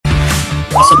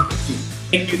Awesome.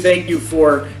 Thank you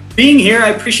for being here. I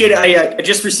appreciate it. I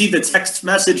just received a text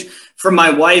message from my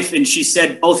wife, and she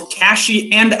said both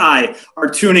Cashy and I are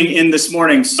tuning in this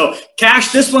morning. So,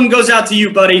 Cash, this one goes out to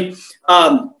you, buddy.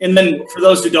 And then for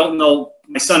those who don't know,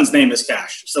 my son's name is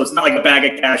Cash. So it's not like a bag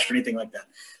of cash or anything like that.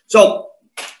 So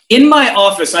in my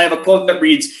office, I have a quote that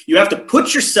reads, "You have to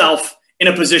put yourself in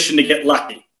a position to get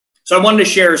lucky." So I wanted to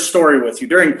share a story with you.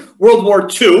 During World War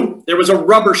II, there was a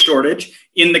rubber shortage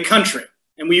in the country,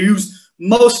 and we used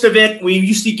most of it. We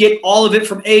used to get all of it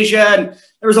from Asia, and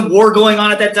there was a war going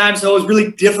on at that time, so it was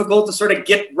really difficult to sort of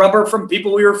get rubber from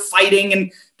people we were fighting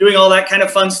and doing all that kind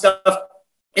of fun stuff.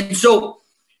 And so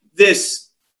this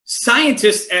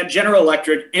scientist at General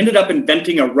Electric ended up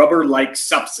inventing a rubber-like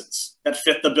substance that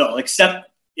fit the bill, except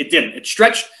it didn't. It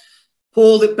stretched,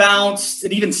 pulled, it bounced,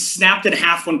 it even snapped in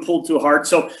half when pulled too hard.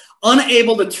 So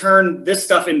unable to turn this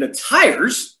stuff into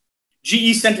tires,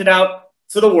 GE sent it out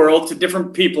to the world, to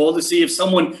different people, to see if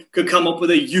someone could come up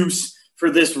with a use for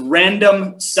this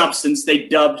random substance they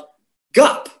dubbed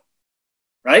Gupp,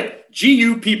 right?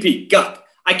 G-U-P-P, Gupp.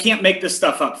 I can't make this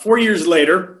stuff up. 4 years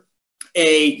later,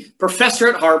 a professor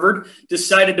at Harvard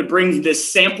decided to bring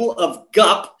this sample of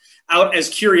Gupp out as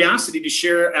curiosity to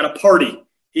share at a party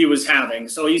he was having.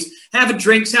 So he's having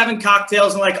drinks, having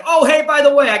cocktails, and like, "Oh, hey, by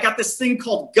the way, I got this thing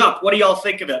called Gupp. What do y'all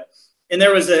think of it?" And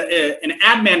there was an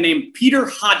ad man named Peter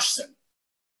Hodgson.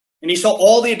 And he saw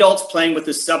all the adults playing with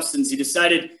this substance. He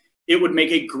decided it would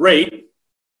make a great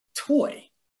toy.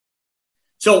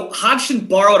 So Hodgson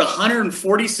borrowed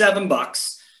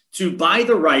 $147 to buy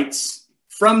the rights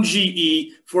from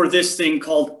GE for this thing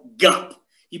called Gupp.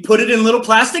 He put it in little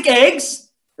plastic eggs,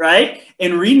 right?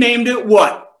 And renamed it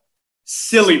what?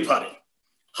 Silly Putty.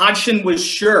 Hodgson was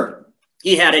sure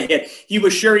he had a hit. He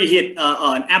was sure he hit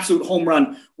an absolute home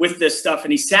run with this stuff.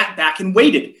 And he sat back and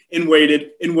waited and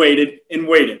waited and waited and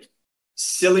waited.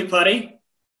 Silly Putty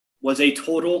was a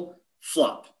total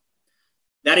flop.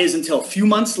 That is until a few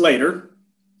months later,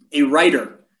 a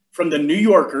writer from the New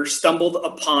Yorker stumbled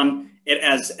upon it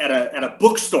as at a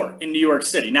bookstore in New York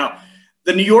City. Now,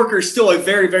 the New Yorker is still a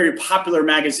very, very popular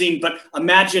magazine, but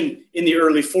imagine in the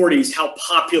early 40s how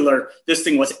popular this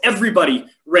thing was. Everybody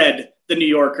read the New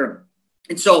Yorker.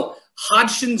 And so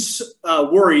Hodgson's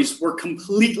worries were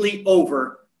completely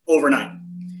over overnight.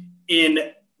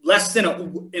 In less than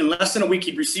a week,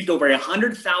 he'd received over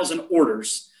 100,000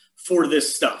 orders for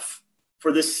this stuff,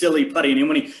 for this Silly Putty. And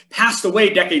when he passed away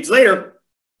decades later,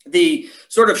 the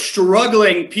sort of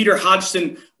struggling Peter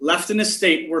Hodgson left an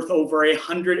estate worth over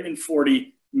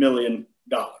 $140 million.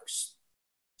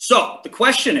 So the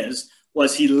question is,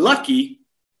 was he lucky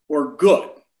or good?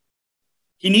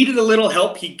 He needed a little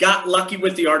help. He got lucky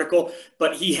with the article,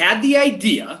 but he had the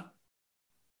idea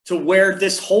to where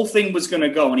this whole thing was going to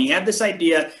go. And he had this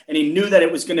idea, and he knew that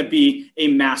it was going to be a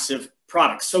massive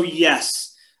product. So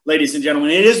yes, ladies and gentlemen,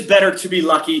 it is better to be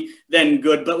lucky than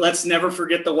good, but let's never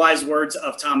forget the wise words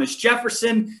of Thomas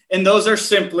Jefferson. And those are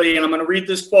simply, and I'm going to read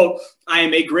this quote, "I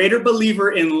am a greater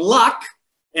believer in luck,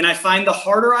 and I find the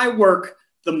harder I work,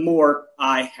 the more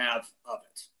I have of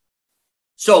it."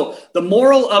 So the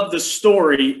moral of the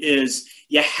story is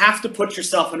you have to put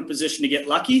yourself in a position to get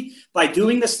lucky by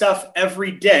doing the stuff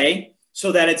every day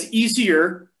so that it's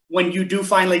easier when you do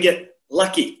finally get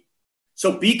lucky.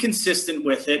 So be consistent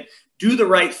with it. Do the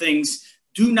right things.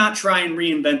 Do not try and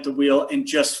reinvent the wheel, and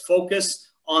just focus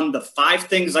on the 5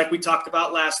 things like we talked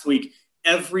about last week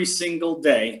every single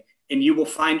day, and you will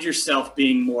find yourself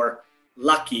being more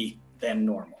lucky than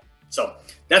normal. So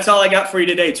that's all I got for you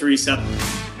today, Teresa.